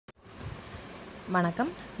வணக்கம்.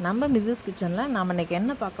 நம்ம மிதுஸ் கிச்சனில் நாம் இன்றைக்கி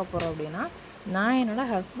என்ன பார்க்க போகிறோம் அப்படின்னா, நான் என்னோடய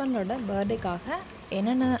ஹஸ்பண்டோட பர்த்டேக்காக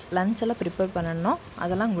என்னென்ன லஞ்செல்லாம் ப்ரிப்பேர் பண்ணணும்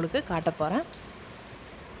அதெல்லாம் உங்களுக்கு காட்ட போகிறேன்.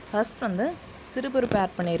 ஃபர்ஸ்ட் சிறுபருப்பு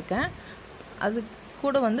ஆட் பண்ணியிருக்கேன். அது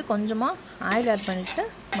கூட கொஞ்சமாக ஆயில் ஆட் பண்ணிவிட்டு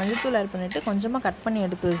மஞ்சள்தூள் ஆட் பண்ணிவிட்டு கொஞ்சமாக கட் பண்ணி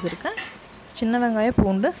எடுத்து வச்சுருக்கேன். சின்ன வெங்காயம்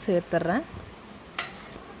பூண்டு சேர்த்துட்றேன்.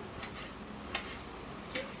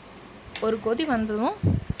 ஒரு கொதி வந்ததும்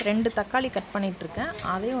 2 தக்காளி கட் பண்ணிகிட்ருக்கேன்.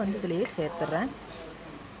 அதையும் இதிலேயே சேர்த்துட்றேன்.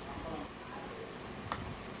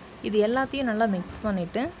 இது எல்லாத்தையும் நல்லா மிக்ஸ்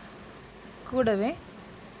பண்ணிவிட்டு கூடவே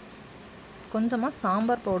கொஞ்சமாக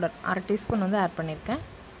சாம்பார் பவுடர் 1/2 டீஸ்பூன் ஆட் பண்ணியிருக்கேன்.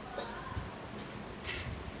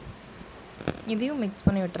 இதையும் மிக்ஸ்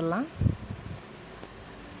பண்ணி விட்டுறலாம்.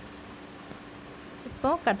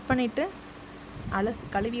 இப்போது கட் பண்ணிவிட்டு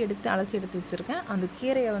கழுவி எடுத்து அலசி எடுத்து வச்சுருக்கேன். அந்த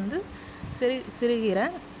கீரையை சிறுகீரை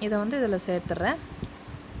இதை இதில் சேர்த்துட்றேன்.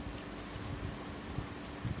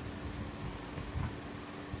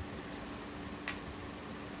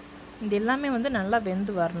 இது எல்லாமே நல்லா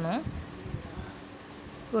வெந்து வரணும்.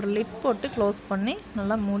 ஒரு லிட் போட்டு க்ளோஸ் பண்ணி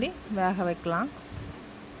நல்லா மூடி வேக வைக்கலாம்.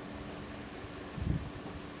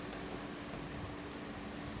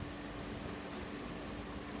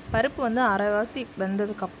 பருப்பு அரைவாசி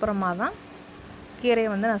வெந்ததுக்கப்புறமா தான் கீரையை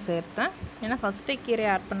நான் சேர்த்தேன். ஏன்னா ஃபஸ்ட்டே கீரையை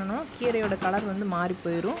ஆட் பண்ணணும். கீரையோட கலர் மாறி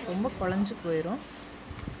போயிடும், ரொம்ப குழஞ்சி போயிடும்.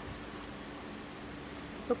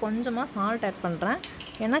 இப்போ கொஞ்சமாக சால்ட் ஆட் பண்ணுறேன்.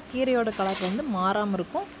 ஏன்னா கீரையோட கலர் மாறாமல்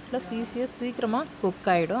இருக்கும், ப்ளஸ் சீக்கிரமாக குக்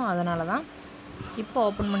ஆகிடும். அதனால தான். இப்போ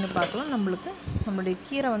ஓப்பன் பண்ணி பார்க்கலாம். நம்மளுடைய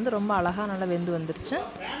கீரை ரொம்ப அழகாக நல்லா வெந்து வந்துருச்சு.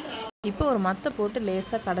 இப்போ ஒரு மத்தை போட்டு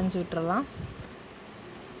லேசாக கடைஞ்சி விட்டுறலாம்.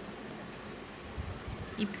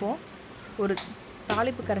 இப்போது ஒரு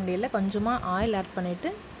தாளிப்பு கரண்டியில் கொஞ்சமாக ஆயில் ஆட் பண்ணிவிட்டு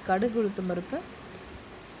கடுகு உளுத்தம் பருப்பு,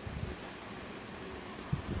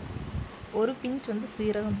 ஒரு பிஞ்ச்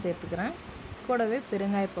சீரகம் சேர்த்துக்கிறேன். கூடவே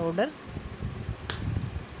பெருங்காய பவுடர்,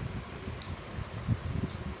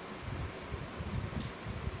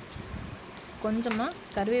 கொஞ்சமாக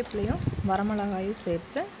கருவேப்பிலையும் வரமிளகாயும்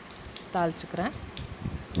சேர்த்து தாளிச்சுக்கிறேன்.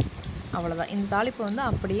 அவ்வளோதான். இந்த தாளிப்பை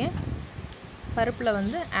அப்படியே பருப்பில்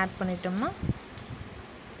ஆட் பண்ணிட்டோம்னா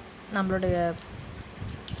நம்மளுடைய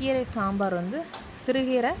கீரை சாம்பார்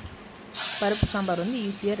சிறுகீரை பருப்பு சாம்பார்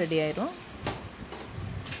ஈஸியாக ரெடி ஆயிடும்.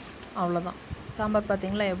 அவ்வளோதான். சாம்பார்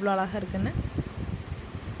பார்த்திங்களா எவ்வளோ அழகாக இருக்குன்னு.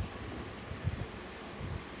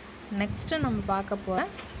 நெக்ஸ்ட்டு நம்ம பார்க்க போகிற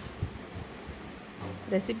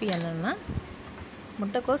ரெசிபி என்னென்னா,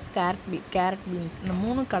 முட்டைக்கோஸ் கேரட் பீன்ஸ் இந்த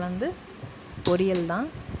 3 கலந்து பொரியல் தான்.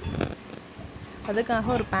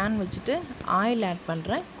 அதுக்காக ஒரு பேன் வச்சுட்டு ஆயில் ஆட்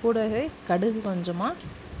பண்ணுறேன். கூடவே கடுகு கொஞ்சமாக,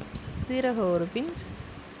 சீரகம் ஒரு பிஞ்ச்,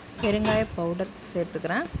 பெருங்காய பவுடர்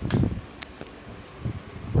சேர்த்துக்கிறேன்.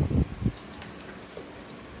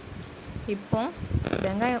 இப்போ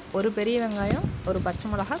வெங்காயம், ஒரு பெரிய வெங்காயம், ஒரு பச்சை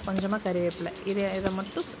மிளகாய், கொஞ்சமாக கறிவேப்பிலை, இதை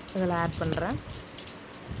மட்டும் இதில் ஆட் பண்ணுறேன்.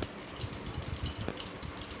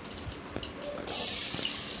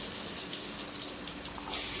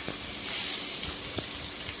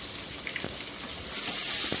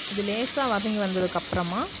 இது லேசாக வதங்கி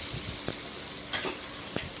வந்ததுக்கப்புறமா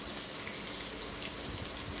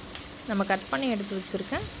நம்ம கட் பண்ணி எடுத்து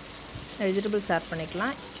வச்சுருக்கேன் வெஜிடபிள்ஸ் ஆட்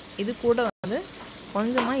பண்ணிக்கலாம். இது கூட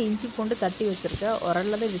கொஞ்சமாக இஞ்சி பூண்டு தட்டி வச்சுருக்கேன்.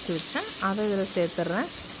 உரலில் தான் இடித்து வச்சேன். அதை இதில் சேர்த்துட்றேன்.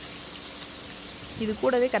 இது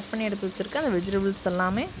கூடவே கட் பண்ணி எடுத்து வச்சுருக்கேன் அந்த வெஜிடபிள்ஸ்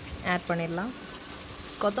எல்லாமே ஆட் பண்ணிடலாம்.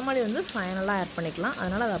 கொத்தமல்லி ஃபைனலாக ஆட் பண்ணிக்கலாம்.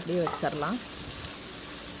 அதனால் அதை அப்படியே வச்சிடலாம்.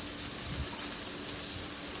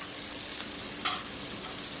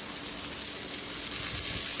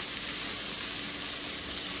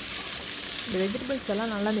 இந்த வெஜிடபிள்ஸ்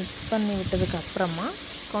எல்லாம் நல்லா மிக்ஸ் பண்ணி விட்டதுக்கப்புறமா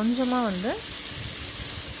கொஞ்சமாக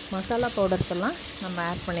மசாலா பவுடர்ஸ் எல்லாம் நம்ம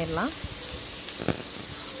ஆட் பண்ணிடலாம்.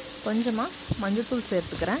 கொஞ்சமாக மஞ்சள்தூள்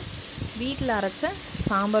சேர்த்துக்கிறேன். வீட்டில் அரைச்ச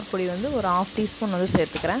சாம்பார் பொடி ஒரு 1/2 டீஸ்பூன்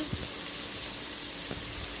சேர்த்துக்கிறேன்.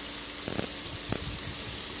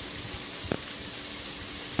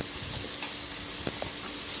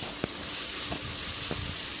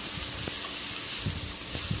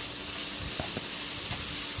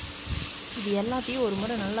 இது எல்லாத்தையும் ஒரு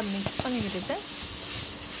முறை நல்லா மிக்ஸ் பண்ணி விட்டுட்டு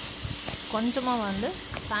கொஞ்சமாக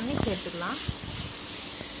தண்ணி சேர்த்துக்கலாம்.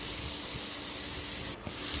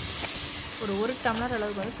 ஒரு 1 டம்ளர்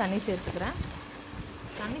அளவுக்கு தண்ணி சேர்த்துக்கிறேன்.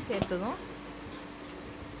 தண்ணி சேர்த்ததும்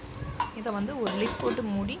இதை ஒரு லிட் போட்டு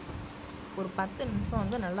மூடி ஒரு 10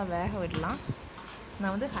 நிமிஷம் நல்லா வேக விடலாம்.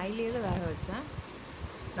 நான் ஹைலியே தான் வேக வச்சேன்.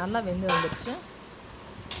 நல்லா வெந்து வந்துடுச்சு.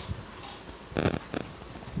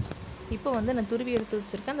 இப்போ நான் துருவி எடுத்து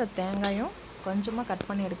வச்சுருக்கேன் அந்த தேங்காயும் கொஞ்சமாக கட்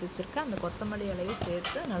பண்ணி எடுத்து வச்சுருக்கேன் அந்த கொத்தமல்லி இலையும்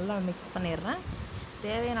சேர்த்து நல்லா மிக்ஸ் பண்ணிடுறேன்.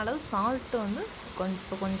 தேவையான அளவு சால்ட்டு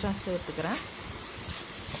கொஞ்சம் சேர்த்துக்கிறேன்.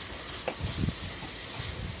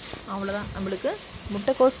 அவ்வளோதான், நம்மளுக்கு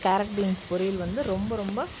முட்டைக்கோஸ் கேரட் பீன்ஸ் பொரியல் வந்து ரொம்ப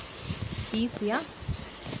ரொம்ப ஈஸியாக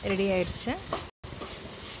ரெடி ஆயிடுச்சு.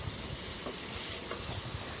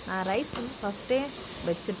 நான் ரைஸ் வந்து ஃபஸ்ட்டே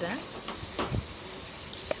வச்சுட்டேன்,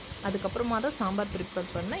 அதுக்கப்புறமா தான் சாம்பார்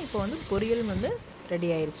ப்ரிப்பேர் பண்ணேன். இப்போ வந்து பொரியல் வந்து ரெடி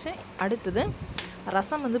ஆயிடுச்சு. அடுத்தது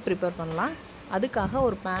ரசம் வந்து ப்ரிப்பேர் பண்ணலாம். அதுக்காக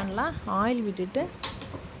ஒரு பேனில் ஆயில் விட்டுட்டு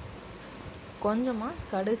கொஞ்சமாக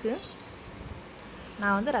கடுகு,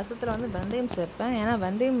 நான் வந்து ரசத்தில் வந்து வெந்தயம் சேர்ப்பேன். ஏன்னா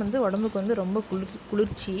வெந்தயம் வந்து உடம்புக்கு வந்து ரொம்ப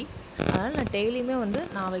குளிர்ச்சி. அதனால் நான் டெய்லியுமே வந்து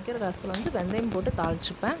நான் வைக்கிற ரசத்தில் வந்து வெந்தயம் போட்டு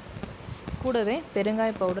தாளிச்சுப்பேன். கூடவே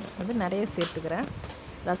பெருங்காய பவுடர் வந்து நிறைய சேர்த்துக்கிறேன்.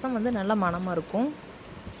 ரசம் வந்து நல்ல மணமாக இருக்கும்.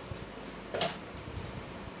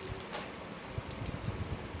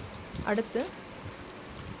 அடுத்து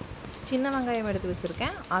சின்ன வெங்காயம் எடுத்து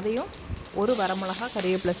வச்சுருக்கேன், அதையும் ஒரு வரமிளகா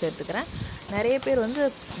கறிவேப்பிலை சேர்த்துக்கிறேன். நிறைய பேர் வந்து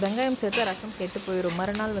வெங்காயம் சேர்த்து ரசம் கெட்டு போயிடும்,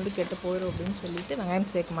 மறுநாள் வந்து கெட்டு போயிடும் அப்படின்னு சொல்லிட்டு வெங்காயம்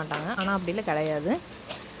சேர்க்க மாட்டாங்க. ஆனால் அப்படிலாம் கிடையாது,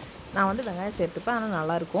 நான் வந்து வெங்காயம் சேர்த்துப்பேன், ஆனால்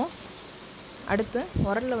நல்லாயிருக்கும். அடுத்து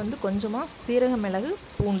உரலில் வந்து கொஞ்சமாக சீரக, மிளகு,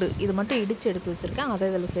 பூண்டு இது மட்டும் இடித்து எடுத்து வச்சுருக்கேன், அதை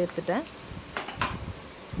இதில் சேர்த்துட்டேன்.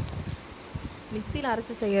 மிக்சியில்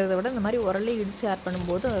அரைச்சி செய்கிறத விட இந்த மாதிரி உரலே இடித்து ஆட்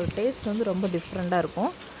பண்ணும்போது டேஸ்ட் வந்து ரொம்ப டிஃப்ரெண்ட்டாக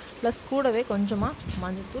இருக்கும். ப்ளஸ் கூடவே கொஞ்சமாக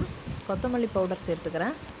மஞ்சள்தூள், கொத்தமல்லி பவுடர்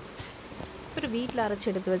சேர்த்துக்கிறேன். அப்புறம் வீட்டில் அரைச்சி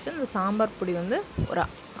எடுத்து வச்சு இந்த சாம்பார் பொடி வந்து ஒரு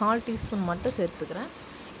 1/4 டீஸ்பூன் மட்டும் சேர்த்துக்கிறேன்.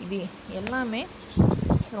 இது எல்லாமே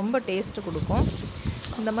ரொம்ப டேஸ்ட்டு கொடுக்கும்.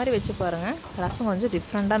 இந்த மாதிரி வச்சு பாருங்கள், ரசம் கொஞ்சம்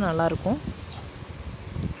டிஃப்ரெண்ட்டாக நல்லாயிருக்கும்.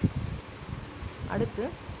 அடுத்து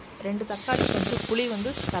 2 தக்காளி கொஞ்சம் புளி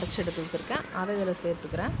வந்து கரைச்சி எடுத்து வச்சுருக்கேன், அதை இதில்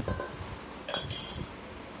சேர்த்துக்கிறேன்.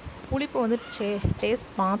 புளிப்பு வந்து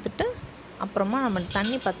டேஸ்ட் பார்த்துட்டு அப்புறமா நம்ம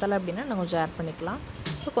தண்ணி பத்தலை அப்படின்னா நான் கொஞ்சம் ஆட் பண்ணிக்கலாம்.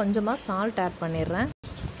 இப்போ கொஞ்சமாக சால்ட் ஆட் பண்ணிடுறேன்.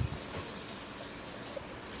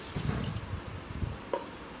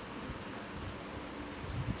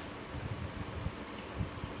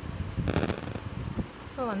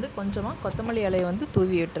 இப்போ வந்து கொஞ்சமாக கொத்தமல்லி இலையை வந்து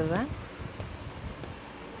தூவி விட்டுறேன்.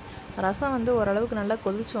 ரசம் வந்து ஓரளவுக்கு நல்லா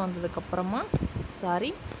கொதிச்சு வந்ததுக்கப்புறமா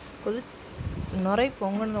நுரை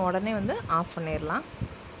பொங்கின உடனே வந்து ஆஃப் பண்ணிடலாம்.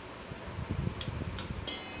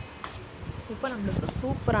 இப்போ நம்மளுக்கு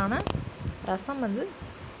சூப்பரான ரசம் வந்து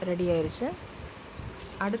ரெடி ஆயிடுச்சு.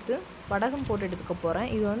 அடுத்து வடகம் போட்டு எடுத்துக்க போகிறேன்.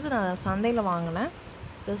 இது வந்து நான் சந்தையில் வாங்கினேன்,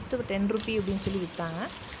 ஜஸ்ட்டு 10 ரூபி அப்படின்னு சொல்லி விற்றாங்க.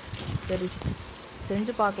 சரி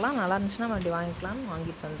செஞ்சு பார்க்கலாம், நல்லா இருந்துச்சுன்னா மறுபடியும் வாங்கிக்கலாம்னு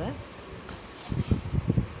வாங்கிட்டு வந்தேன்.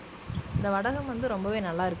 இந்த வடகம் வந்து ரொம்பவே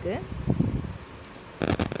நல்லாயிருக்கு.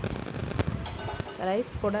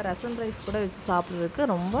 ரைஸ் கூட, ரசம் ரைஸ் கூட வச்சு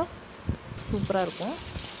சாப்பிட்றதுக்கு ரொம்ப சூப்பராக இருக்கும்.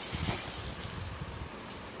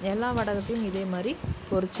 எல்லா வடகத்தையும் இதே மாதிரி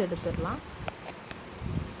பொரிச்சு எடுத்துடலாம்.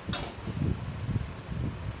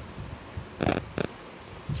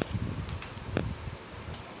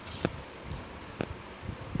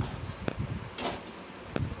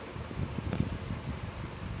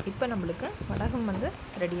 இப்போ நம்மளுக்கு வடகம் வந்து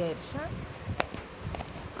ரெடி ஆயிடுச்சு.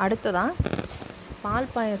 அடுத்ததான்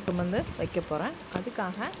பால் பாயசம் வந்து வைக்க போகிறேன்.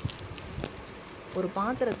 அதுக்காக ஒரு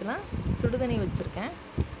பாத்திரத்தில் சுடுதண்ணி வச்சுருக்கேன்.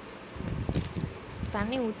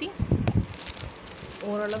 தண்ணி ஊற்றி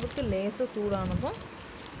ஓரளவுக்கு லேசாக சூடானதும்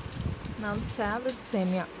நான் வந்து ஃபேவரட்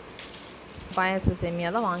சேமியா, பாயச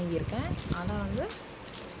சேமியா தான் வாங்கியிருக்கேன். அதை வந்து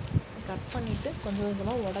கட் பண்ணிவிட்டு கொஞ்சம்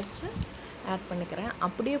கொஞ்சமாக உடச்சி ஆட் பண்ணிக்கிறேன்.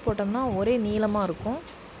 அப்படியே போட்டோம்னா ஒரே நீளமாக இருக்கும்,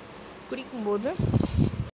 குடிக்கும்போது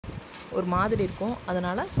ஒரு மாதிரி இருக்கும்.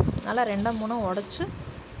 அதனால் நல்லா 2-3 உடச்சி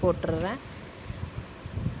போட்டுடுறேன்.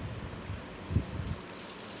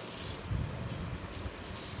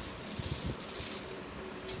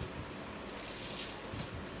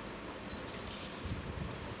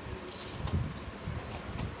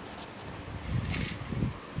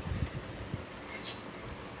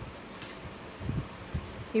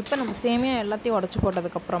 இப்போ நம்ம சேமியா எல்லாத்தையும் உடச்சி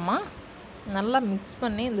போட்டதுக்கப்புறமா நல்லா மிக்ஸ்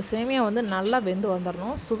பண்ணி இந்த சேமியா வந்து நல்லா வெந்து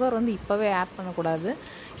வந்துடணும். சுகர் வந்து இப்போவே ஆட் பண்ணக்கூடாது.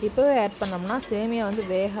 இப்போவே ஆட் பண்ணோம்னா சேமியா வந்து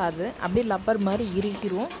வேகாது, அப்படியே லப்பர் மாதிரி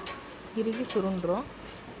இறுகி சுருண்டுரும்.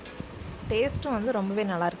 டேஸ்ட்டும் வந்து ரொம்பவே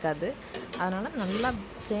நல்லா இருக்காது. அதனால் நல்லா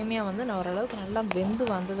சேமியா வந்து ஓரளவுக்கு நல்லா வெந்து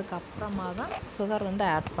வந்ததுக்கு அப்புறமா தான் சுகர் வந்து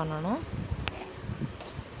ஆட் பண்ணணும்.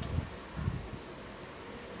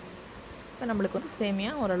 இப்போ நம்மளுக்கு வந்து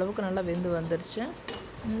சேமியா ஓரளவுக்கு நல்லா வெந்து வந்துருச்சு.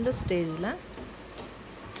 இந்த ஸ்டேஜில்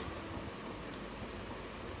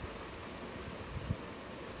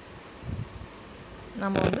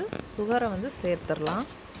நம்ம வந்து சுகரை வந்து சேர்த்துடலாம்.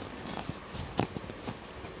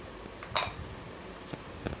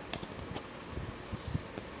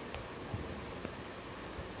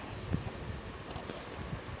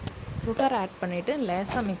 சுகர் ஆட் பண்ணிவிட்டு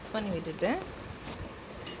லேசாக மிக்ஸ் பண்ணி விட்டுட்டு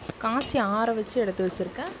காய்ச்சி ஆற வச்சு எடுத்து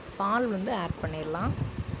வச்சுருக்கேன் பால் வந்து ஆட் பண்ணிடலாம்.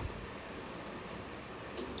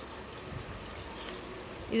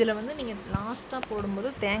 இதில் வந்து நீங்கள் லாஸ்ட்டாக போடும்போது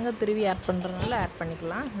தேங்காய் திருவி ஆட் பண்ணுறதுனால ஆட்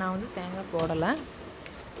பண்ணிக்கலாம். நான் வந்து தேங்காய் போடலை.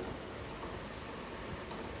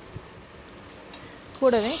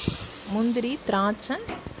 கூடவே முந்திரி, திராட்சை,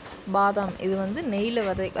 பாதாம் இது வந்து நெய்யில்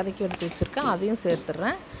வதக்கி எடுத்து வச்சுருக்கேன், அதையும்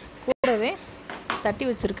சேர்த்துட்றேன். கூடவே தட்டி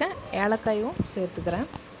வச்சுருக்கேன் ஏலக்காயும் சேர்த்துக்கிறேன்.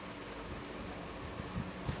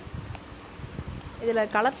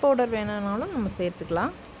 இதில் கலர் பவுடர் வேணும்னாலும் நம்ம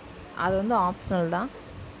சேர்த்துக்கலாம், அது வந்து ஆப்ஷனல் தான்.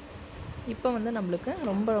 இப்போ வந்து நம்மளுக்கு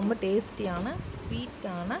ரொம்ப ரொம்ப டேஸ்டியான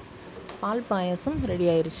ஸ்வீட்டான பால் பாயாசம் ரெடி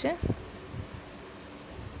ஆயிடுச்சு.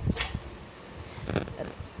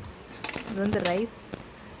 இது வந்து ரைஸ்,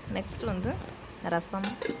 நெக்ஸ்ட் வந்து ரசம்,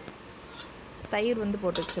 தயிர் வந்து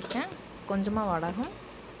போட்டு வச்சுருக்கேன், கொஞ்சமாக வடகம்,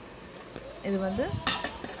 இது வந்து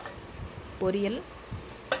பொரியல்,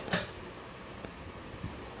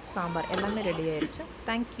 சாம்பார் எல்லாமே ரெடி ஆயிடுச்சு.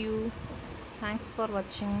 தேங்க்யூ, தேங்க்ஸ் ஃபார்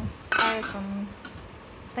வாட்சிங் பாயாசம்.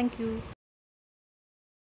 தேங்க்யூ.